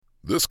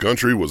This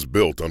country was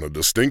built on a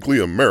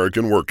distinctly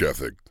American work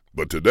ethic,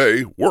 but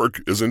today,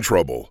 work is in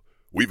trouble.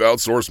 We've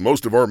outsourced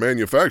most of our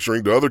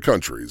manufacturing to other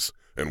countries,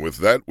 and with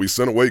that, we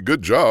sent away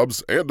good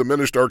jobs and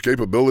diminished our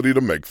capability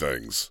to make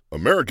things.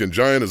 American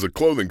Giant is a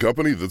clothing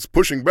company that's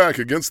pushing back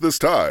against this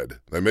tide.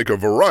 They make a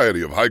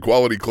variety of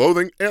high-quality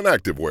clothing and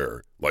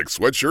activewear, like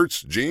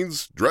sweatshirts,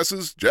 jeans,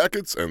 dresses,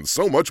 jackets, and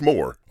so much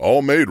more.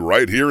 All made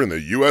right here in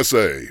the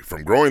USA,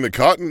 from growing the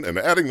cotton and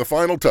adding the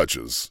final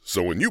touches.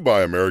 So when you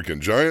buy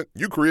American Giant,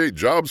 you create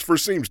jobs for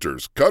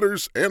seamsters,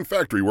 cutters, and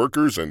factory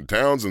workers in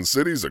towns and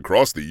cities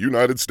across the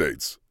United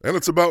States. And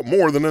it's about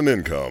more than an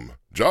income.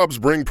 Jobs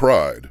bring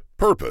pride,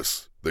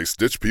 purpose. They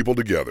stitch people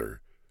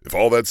together. If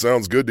all that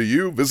sounds good to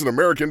you, visit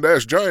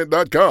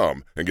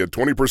American-Giant.com and get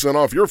 20%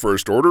 off your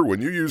first order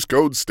when you use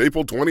code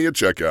STAPLE20 at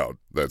checkout.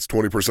 That's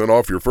 20%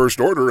 off your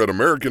first order at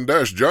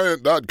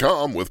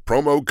American-Giant.com with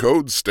promo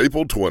code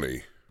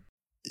STAPLE20.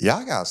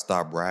 Y'all gotta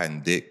stop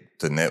riding dick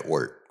to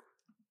network.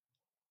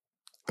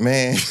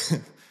 Man,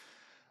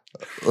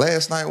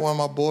 last night one of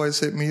my boys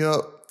hit me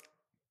up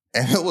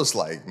and it was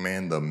like,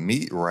 man, the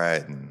meat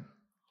riding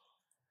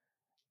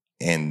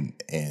and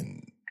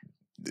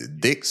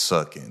dick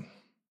sucking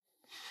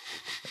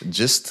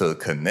just to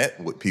connect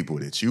with people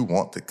that you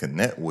want to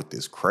connect with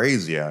is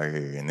crazy out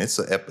here, and it's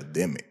an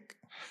epidemic.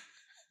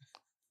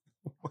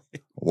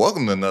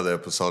 Welcome to another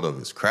episode of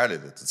It's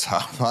Crowded at the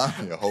Top.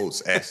 I'm your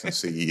host, Ashton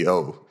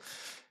CEO.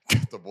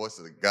 Got the voice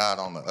of the God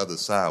on the other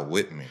side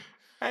with me.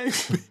 Hey,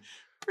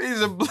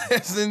 peace and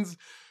blessings,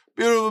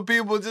 beautiful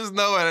people. Just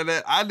knowing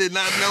that I did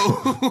not know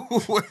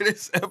where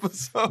this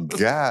episode.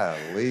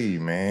 Golly,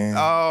 man.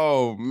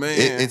 Oh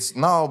man,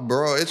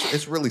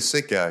 It's really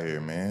sick out here,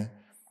 man.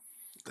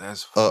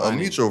 That's funny. A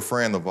mutual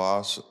friend of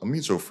ours,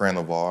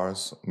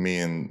 me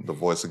and the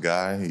voice of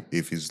God,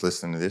 if he's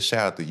listening to this,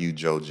 shout out to you,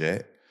 Joe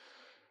Jack.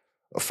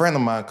 A friend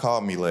of mine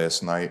called me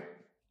last night,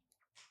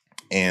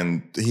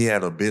 and he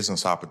had a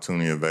business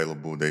opportunity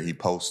available that he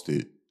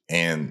posted,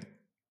 and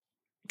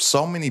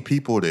so many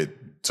people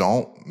that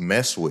don't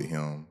mess with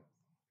him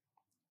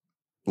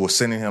were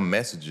sending him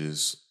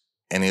messages,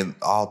 and it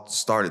all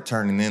started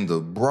turning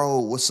into, bro,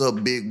 what's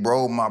up, big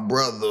bro, my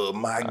brother,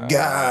 my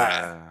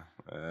guy.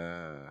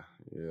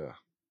 Yeah.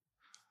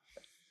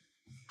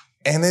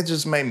 And it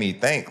just made me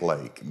think,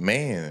 like,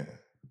 man,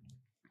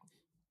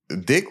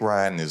 dick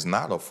riding is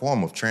not a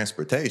form of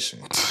transportation.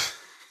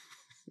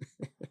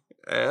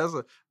 That's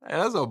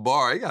a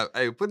bar.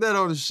 Hey, put that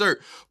on the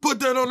shirt. Put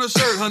that on the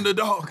shirt,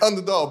 underdog.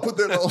 Underdog, put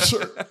that on the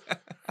shirt.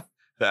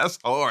 That's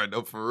hard,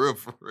 though, for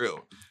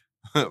real.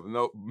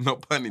 No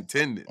pun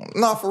intended.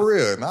 No, for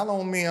real. Not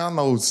on me. I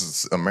know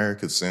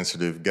American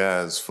sensitive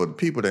guys. For the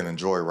people that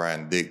enjoy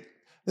riding dick,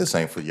 this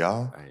ain't for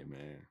y'all. Hey, man.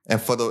 And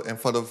for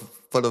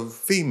the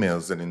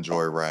females that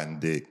enjoy riding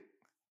dick,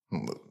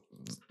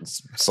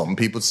 some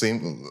people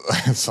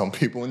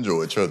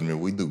enjoy it. Trust me,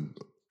 we do.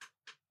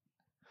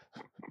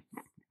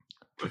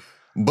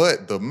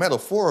 But the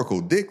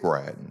metaphorical dick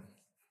riding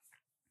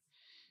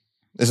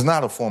is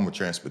not a form of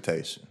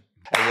transportation.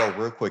 Hey, yo,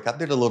 real quick, I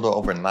did a little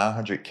over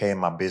 900K in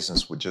my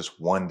business with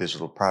just one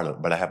digital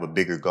product, but I have a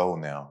bigger goal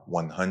now,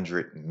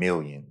 100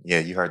 million. Yeah,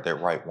 you heard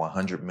that right,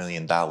 $100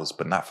 million,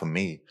 but not for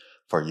me,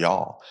 for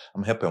y'all.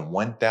 I'm helping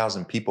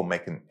 1,000 people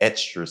making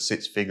extra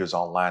 6 figures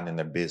online in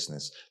their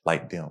business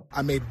like them.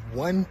 I made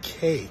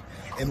 1K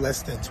in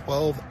less than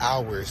 12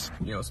 hours.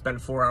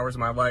 Spent 4 hours of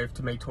my life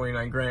to make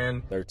 29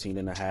 grand.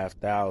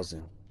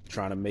 13,500.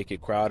 Trying to make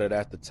it crowded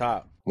at the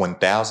top.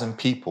 1,000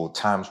 people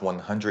times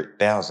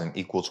 100,000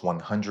 equals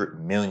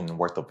 100 million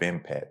worth of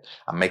impact.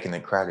 I'm making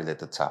it crowded at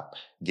the top.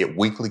 Get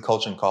weekly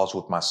coaching calls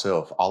with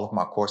myself, all of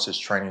my courses,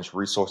 trainings,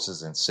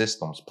 resources, and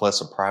systems,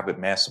 plus a private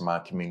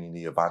mastermind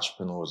community of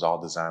entrepreneurs,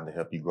 all designed to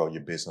help you grow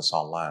your business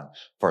online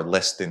for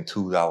less than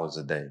 $2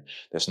 a day.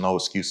 There's no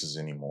excuses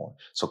anymore.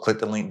 So click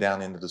the link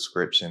down in the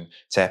description,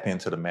 tap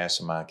into the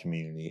mastermind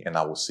community, and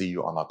I will see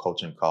you on our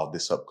coaching call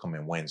this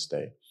upcoming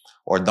Wednesday.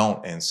 Or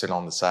don't and sit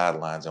on the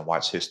sidelines and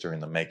watch history in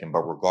the making.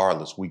 But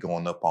regardless, we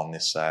going up on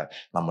this side,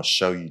 and I'm gonna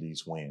show you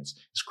these wins.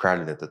 It's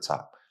crowded at the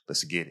top.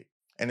 Let's get it.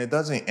 And it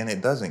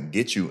doesn't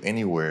get you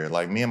anywhere.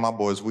 Like me and my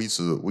boys, we used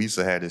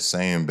to have this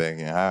saying back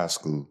in high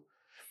school.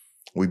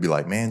 We'd be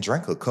like, man,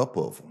 drink a cup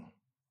of them.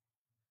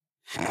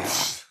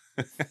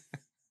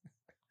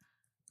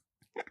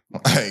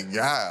 Like,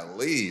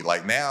 golly.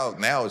 Like now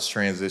it's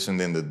transitioned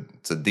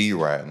into D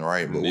riding,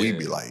 right? But we'd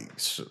be like,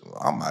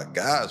 oh my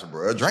gosh,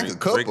 bro, drink a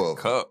cup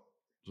of them.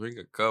 Drink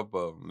a cup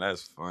of them.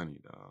 That's funny,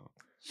 dog.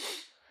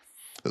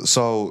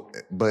 So,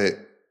 but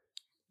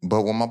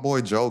when my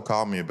boy Joe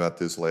called me about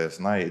this last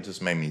night, it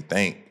just made me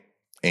think.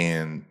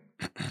 And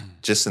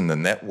just in the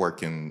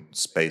networking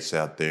space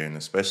out there, and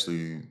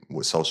especially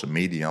with social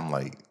media, I'm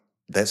like,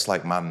 that's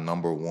like my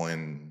number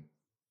one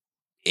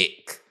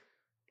ick.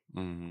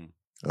 Mm-hmm.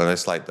 Or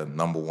that's like the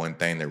number one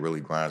thing that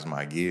really grinds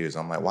my gears.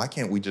 I'm like, why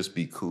can't we just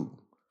be cool?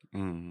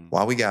 Mm-hmm.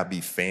 Why we gotta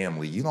be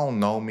family? You don't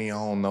know me, I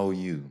don't know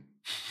you.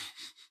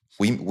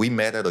 We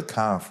met at a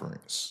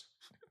conference.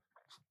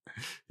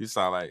 You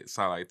sound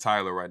like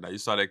Tyler right now. You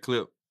saw that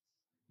clip?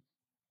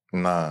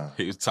 Nah.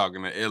 He was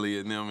talking to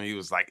Elliot and them, and he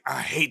was like,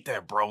 I hate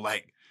that, bro.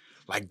 Like,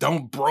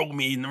 don't bro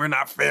me. We're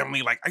not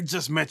family. Like, I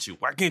just met you.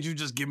 Why can't you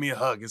just give me a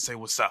hug and say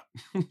what's up?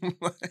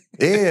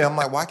 Yeah, I'm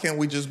like, why can't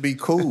we just be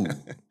cool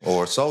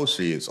or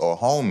associates or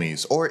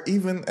homies or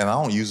even, and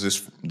I don't use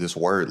this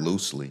word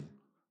loosely,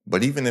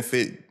 but even if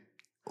it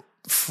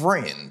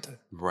friend,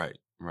 Right.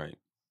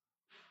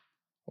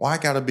 why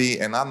gotta be?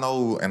 And I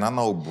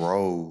know,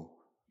 bro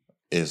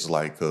is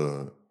like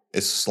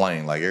it's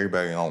slang. Like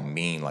everybody don't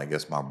mean like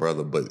that's my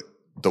brother, but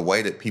the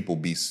way that people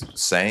be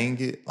saying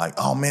it, like,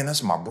 oh man,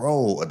 that's my bro,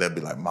 or they'll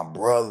be like my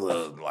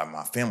brother, like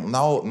my family.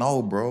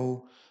 No,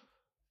 bro.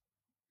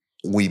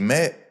 We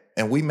met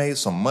and we made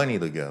some money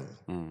together.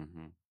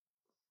 Mm-hmm.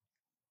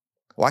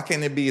 Why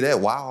can't it be that?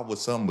 Why all of a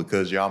sudden,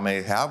 because y'all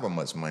made however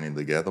much money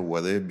together,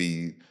 whether it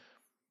be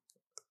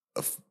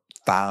 $500,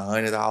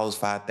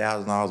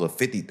 $5,000, or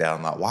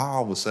 $50,000, why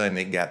all of a sudden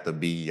it got to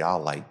be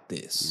y'all like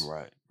this?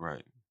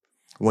 Right.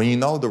 When you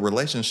know the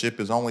relationship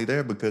is only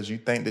there because you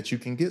think that you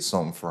can get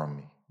something from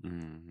me.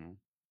 Mm-hmm.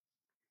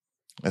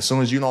 As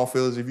soon as you don't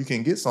feel as if you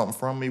can get something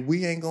from me,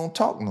 we ain't gonna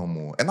talk no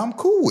more. And I'm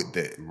cool with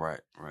that. Right.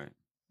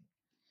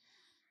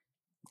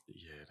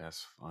 Yeah,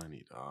 that's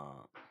funny,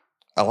 dog.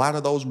 A lot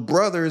of those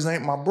brothers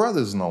ain't my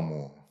brothers no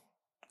more.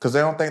 Because they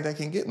don't think they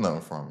can get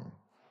nothing from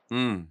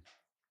me.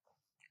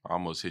 I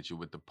almost hit you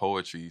with the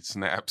poetry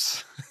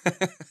snaps.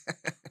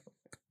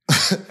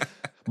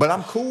 But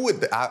I'm cool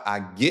with that. I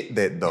get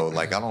that though.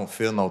 Like I don't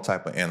feel no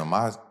type of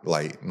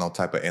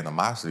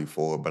animosity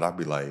for it. But I'd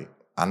be like,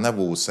 I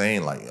never was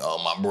saying like, oh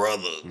my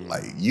brother.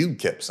 Like you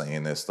kept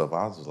saying that stuff.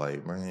 I was just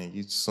like, man,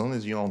 as soon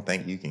as you don't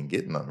think you can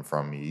get nothing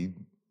from me,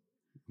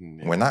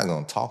 we're not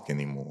gonna talk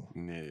anymore.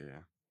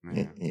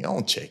 Yeah. You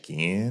don't check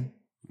in.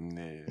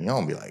 Yeah. You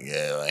don't be like,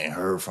 yeah, I ain't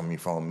heard from you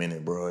for a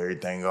minute, bro.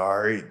 Everything all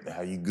right?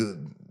 How you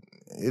good?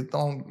 It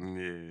don't.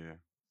 Yeah.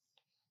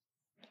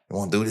 You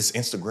want to do this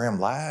Instagram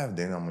live?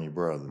 Then I'm your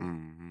brother.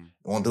 Mm-hmm.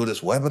 You want to do this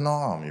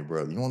webinar? I'm your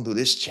brother. You want to do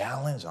this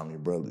challenge? I'm your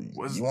brother.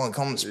 You want to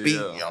come and speak?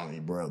 Yeah. I'm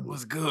your brother.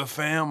 What's good,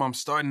 fam? I'm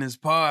starting this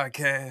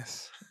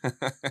podcast.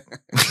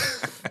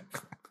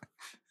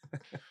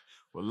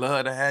 Would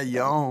love to have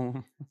you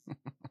on.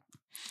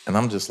 And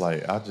I'm just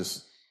like,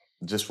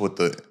 just with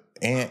the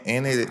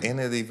and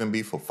it even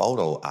be for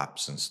photo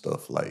ops and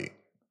stuff like.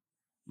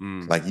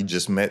 Like you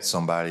just met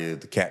somebody,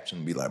 the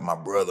caption be like, my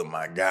brother,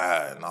 my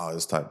guy, and all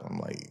this type. I'm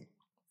like,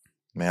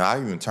 man, I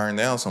even turned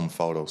down some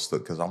photo stuff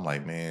because I'm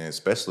like, man,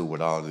 especially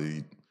with all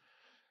the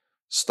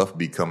stuff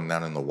be coming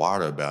out in the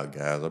water about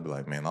guys, I'd be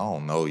like, man, I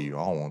don't know you.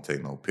 I don't want to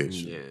take no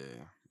picture.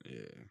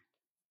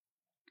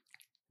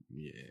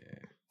 Yeah.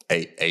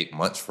 8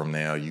 months from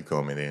now, you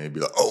come in and be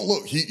like, oh,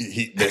 look,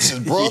 he that's his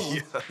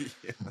brother.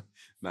 Yeah.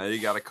 Now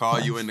you got to call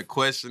you into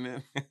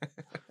questioning.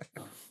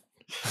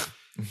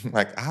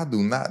 Like, I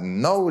do not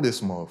know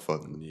this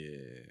motherfucker.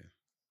 Yeah.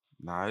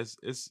 Nah,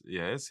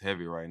 it's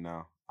heavy right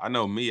now. I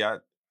know me, I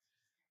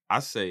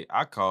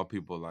call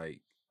people like,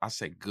 I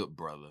say good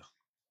brother,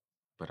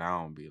 but I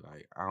don't be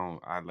like,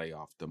 I lay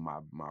off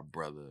my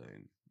brother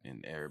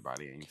and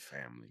everybody ain't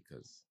family,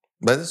 cause.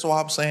 But that's what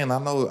I'm saying. I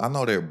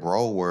know that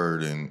bro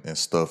word and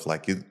stuff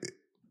like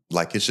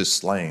it's just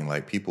slang.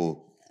 Like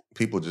people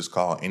just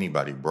call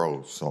anybody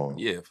bro. So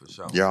Yeah, for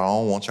sure. Y'all, I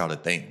don't want y'all to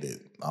think that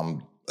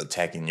I'm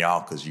attacking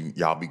y'all because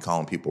y'all be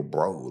calling people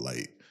bro.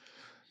 Like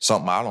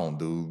something I don't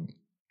do.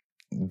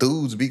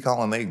 Dudes be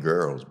calling they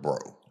girls bro.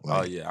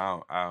 Like, Oh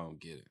yeah, I don't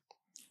get it.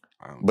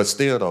 But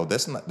still though,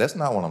 that's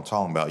not what I'm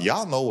talking about.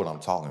 Y'all know what I'm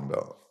talking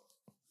about.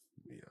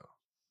 Yeah.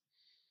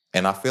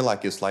 And I feel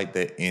like it's like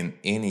that in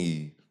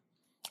any,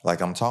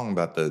 like I'm talking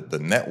about the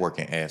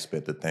networking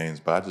aspect of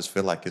things, but I just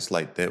feel like it's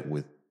like that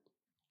with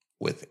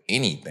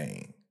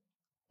anything.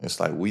 It's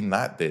like we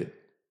not that.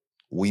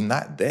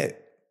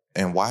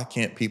 And why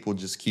can't people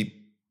just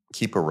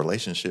keep a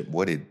relationship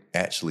what it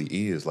actually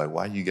is? Like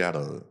why you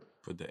gotta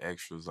put the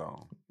extras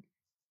on?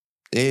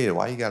 Yeah,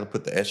 why you gotta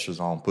put the extras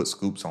on, put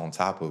scoops on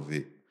top of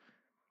it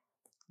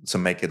to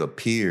make it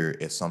appear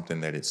as something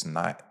that it's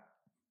not?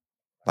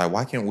 Like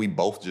why can't we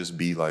both just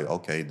be like,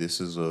 okay,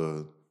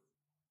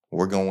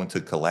 we're going to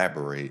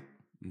collaborate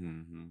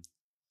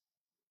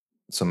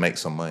to make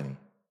some money.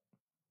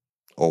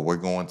 Or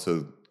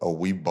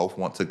we both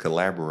want to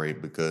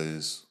collaborate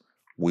because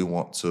we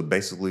want to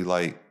basically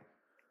like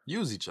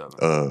use each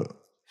other.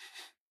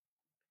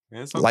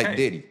 It's okay. Like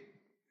Diddy.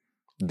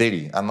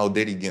 I know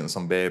Diddy getting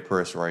some bad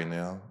press right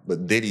now,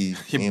 but Diddy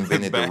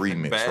invented the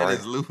remix, bad right?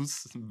 Is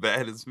loose.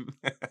 Bad is.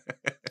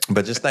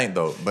 But just think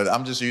though. But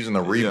I'm just using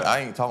the remix. Yeah. I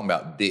ain't talking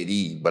about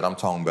Diddy, but I'm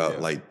talking about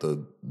like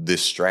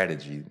this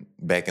strategy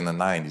back in the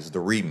 90s, the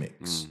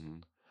remix. Mm-hmm.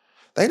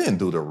 They didn't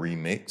do the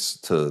remix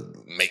to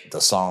make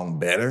the song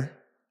better.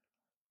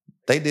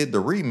 They did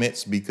the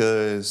remix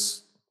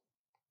because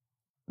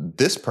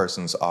this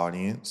person's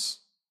audience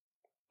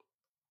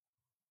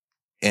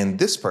and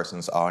this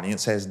person's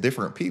audience has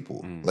different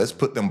people. Mm-hmm. Let's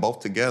put them both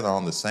together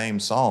on the same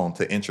song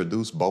to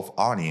introduce both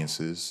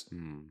audiences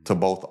to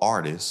both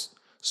artists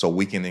so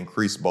we can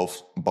increase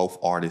both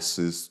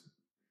artists'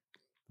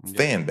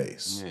 fan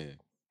base. Yeah,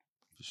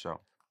 for sure.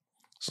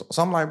 So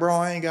I'm like, bro,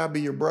 I ain't gotta be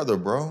your brother,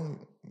 bro.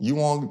 You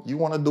want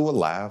to do a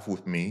live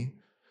with me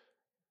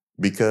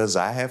because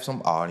I have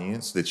some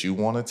audience that you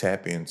want to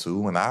tap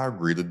into, and I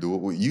agree to do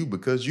it with you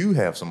because you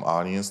have some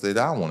audience that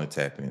I want to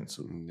tap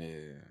into.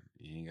 Yeah,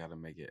 you ain't gotta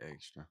make it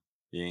extra.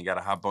 You ain't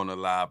gotta hop on the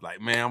live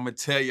like, man, I'm gonna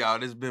tell y'all,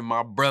 this been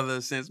my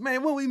brother since,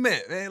 man, when we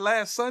met, man,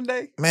 last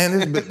Sunday.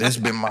 Man, this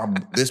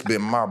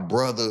been my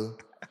brother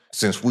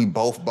since we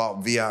both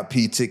bought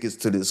VIP tickets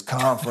to this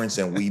conference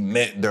and we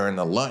met during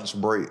the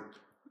lunch break.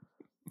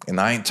 And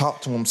I ain't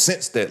talked to him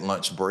since that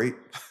lunch break,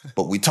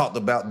 but we talked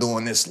about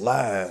doing this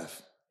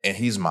live, and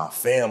he's my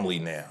family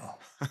now.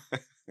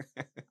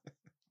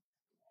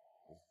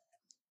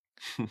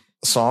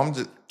 So I'm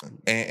just,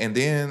 and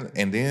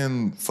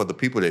then for the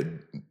people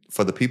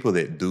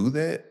that do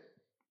that,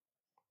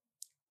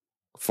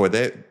 for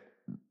that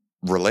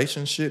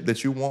relationship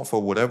that you want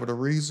for whatever the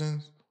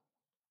reasons,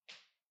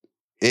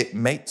 it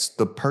makes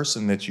the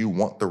person that you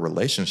want the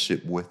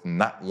relationship with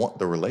not want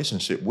the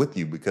relationship with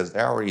you because they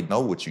already know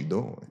what you're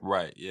doing.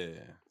 Right, yeah.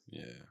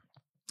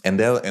 And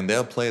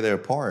they'll play their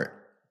part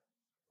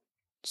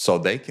so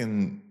they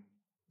can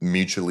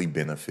mutually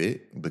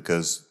benefit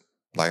because,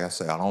 like I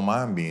said, I don't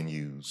mind being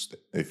used.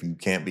 If you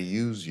can't be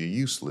used, you're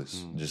useless.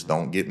 Mm-hmm. Just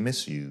don't get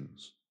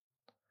misused.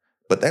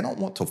 But they don't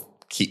want to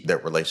keep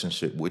that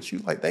relationship with you.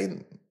 Like,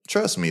 they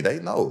trust me, they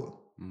know.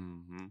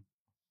 Mm-hmm.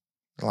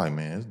 Like,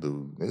 man, this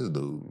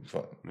dude.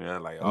 Yeah,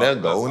 like, and they'll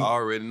go I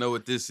already know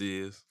what this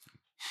is.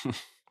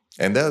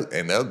 and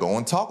they'll go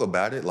and talk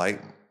about it.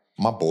 Like,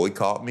 my boy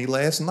called me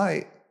last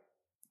night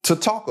to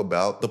talk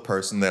about the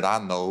person that I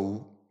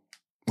know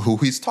who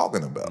he's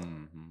talking about.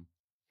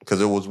 Because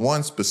there was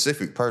one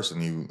specific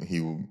person he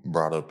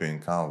brought up in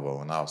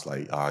convo, and I was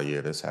like, oh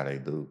yeah, that's how they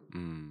do.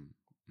 Mm-hmm.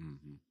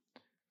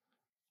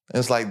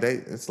 It's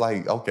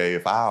like, okay,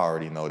 if I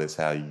already know that's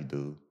how you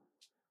do,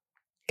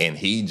 and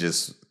he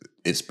just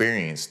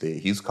experienced it,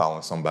 he's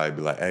calling somebody,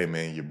 be like, hey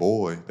man, your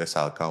boy, that's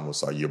how it comes.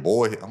 So your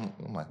boy,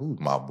 I'm like, who's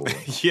my boy?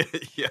 yeah,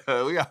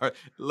 we are.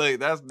 Look,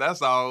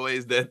 that's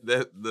always that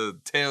the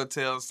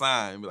telltale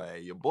sign. Be like,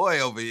 hey, your boy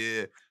over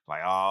here,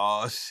 like,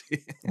 oh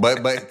shit.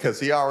 But because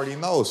he already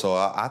knows, so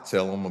I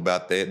tell him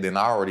about that. Then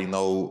I already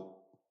know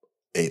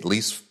at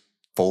least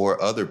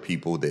 4 other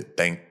people that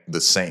think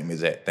the same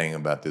exact thing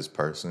about this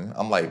person.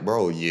 I'm like,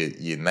 bro,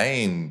 your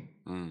name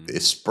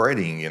is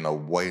spreading in a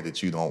way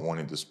that you don't want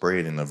it to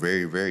spread in a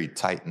very, very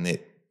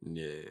tight-knit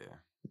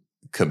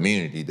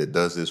community that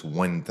does this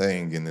one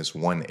thing in this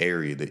one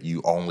area that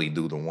you only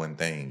do the one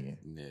thing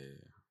in. Yeah.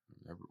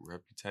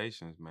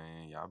 Reputations,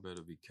 man. Y'all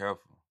better be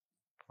careful.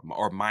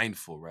 Or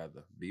mindful,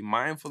 rather. Be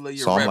mindful of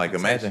your reputation. So I'm like,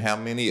 imagine how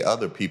many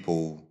other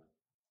people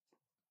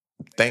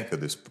think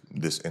of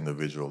this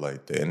individual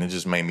like that. And it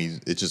just made me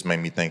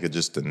think of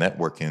just the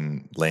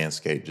networking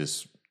landscape,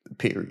 just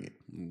period.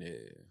 Yeah.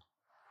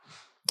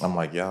 I'm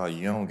like, y'all,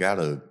 you don't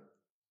gotta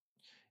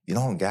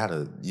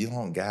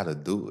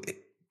do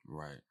it.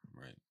 Right.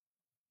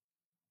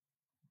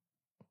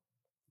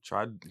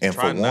 For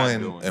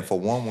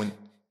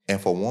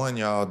one,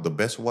 y'all, the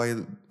best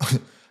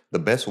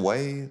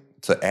way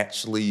to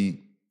actually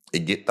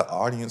get the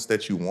audience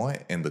that you want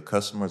and the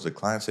customers, the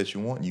clients that you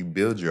want, you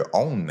build your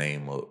own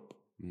name up.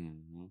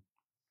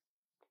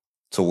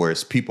 To where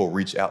it's people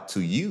reach out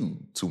to you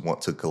to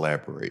want to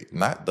collaborate,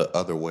 not the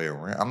other way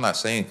around. I'm not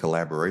saying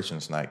collaboration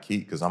is not key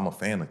because I'm a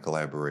fan of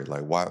collaborate.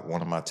 Like,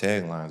 one of my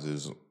taglines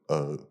is,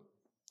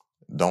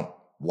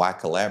 why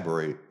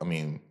collaborate? I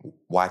mean,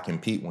 why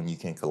compete when you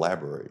can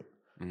collaborate?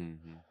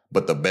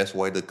 But the best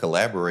way to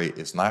collaborate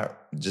is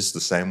not just the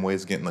same way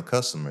as getting a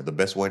customer. The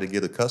best way to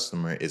get a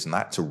customer is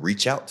not to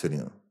reach out to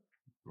them.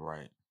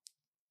 Right.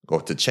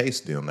 Or to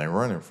chase them. They're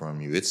running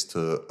from you. It's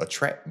to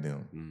attract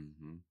them.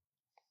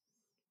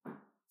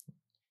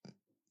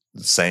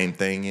 The same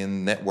thing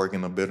in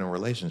networking or building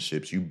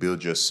relationships. You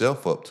build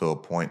yourself up to a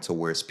point to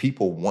where it's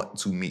people want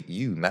to meet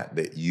you, not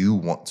that you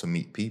want to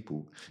meet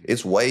people.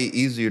 It's way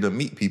easier to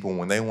meet people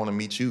when they want to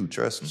meet you.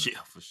 Trust me. Yeah,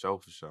 for sure.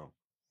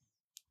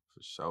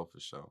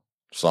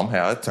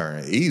 Somehow it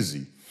turned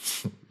easy.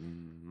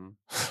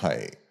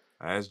 Like,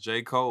 that's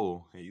J.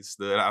 Cole. He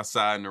stood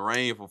outside in the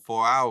rain for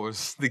 4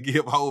 hours to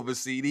give Hov a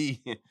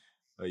CD.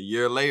 A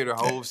year later,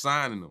 Hov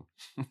signing him.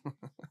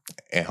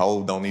 And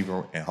Hov don't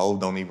even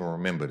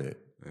remember that.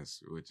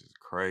 Which is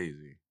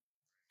crazy.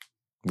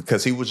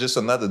 Because he was just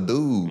another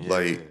dude.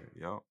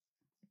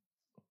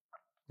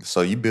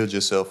 So you build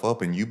yourself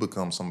up and you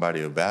become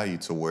somebody of value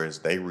to where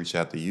they reach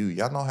out to you.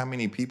 Y'all know how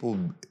many people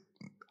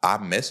I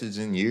messaged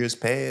in years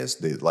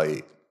past that,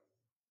 like,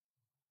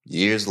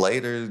 years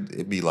later,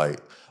 it'd be like,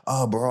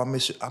 oh, bro, I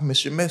miss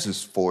your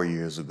message 4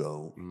 years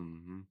ago.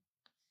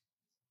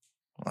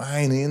 I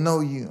ain't even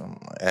know you. I'm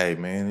like, hey,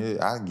 man,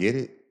 I get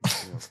it.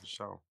 Yeah, for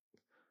sure.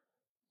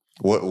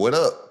 What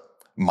up,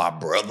 my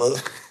brother?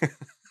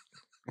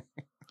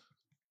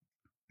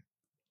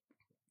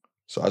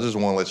 So I just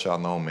want to let y'all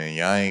know, man,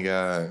 y'all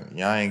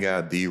ain't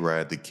got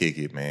D-Ride to kick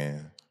it,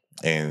 man.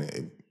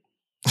 And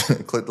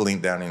click the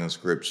link down in the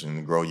description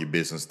to grow your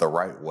business the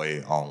right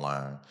way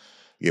online.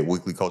 Get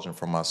weekly coaching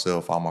from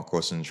myself, all my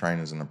courses and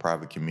trainings in the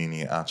private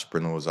community, and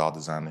entrepreneurs, all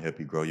designed to help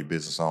you grow your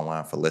business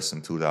online for less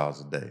than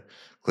 $2 a day.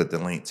 Click the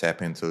link,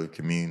 tap into the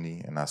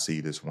community, and I'll see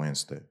you this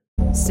Wednesday.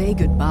 Say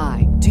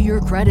goodbye to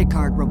your credit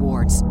card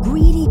rewards.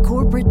 Greedy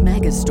corporate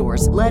mega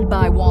stores, led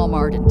by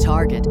Walmart and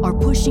Target, are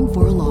pushing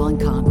for a law in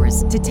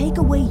Congress to take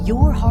away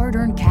your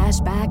hard-earned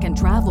cash back and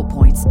travel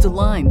points to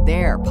line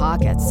their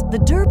pockets. The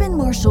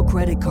Durbin-Marshall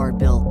credit card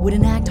bill would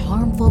enact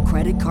harmful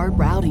credit card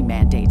routing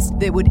mandates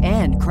that would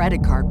end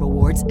credit card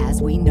rewards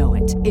as we know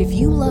it. If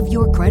you love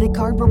your credit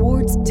card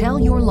rewards, tell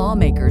your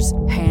lawmakers,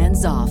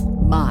 hands off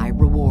my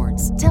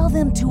rewards. Tell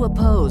them to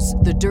oppose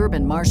the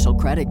Durbin-Marshall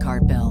credit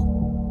card bill.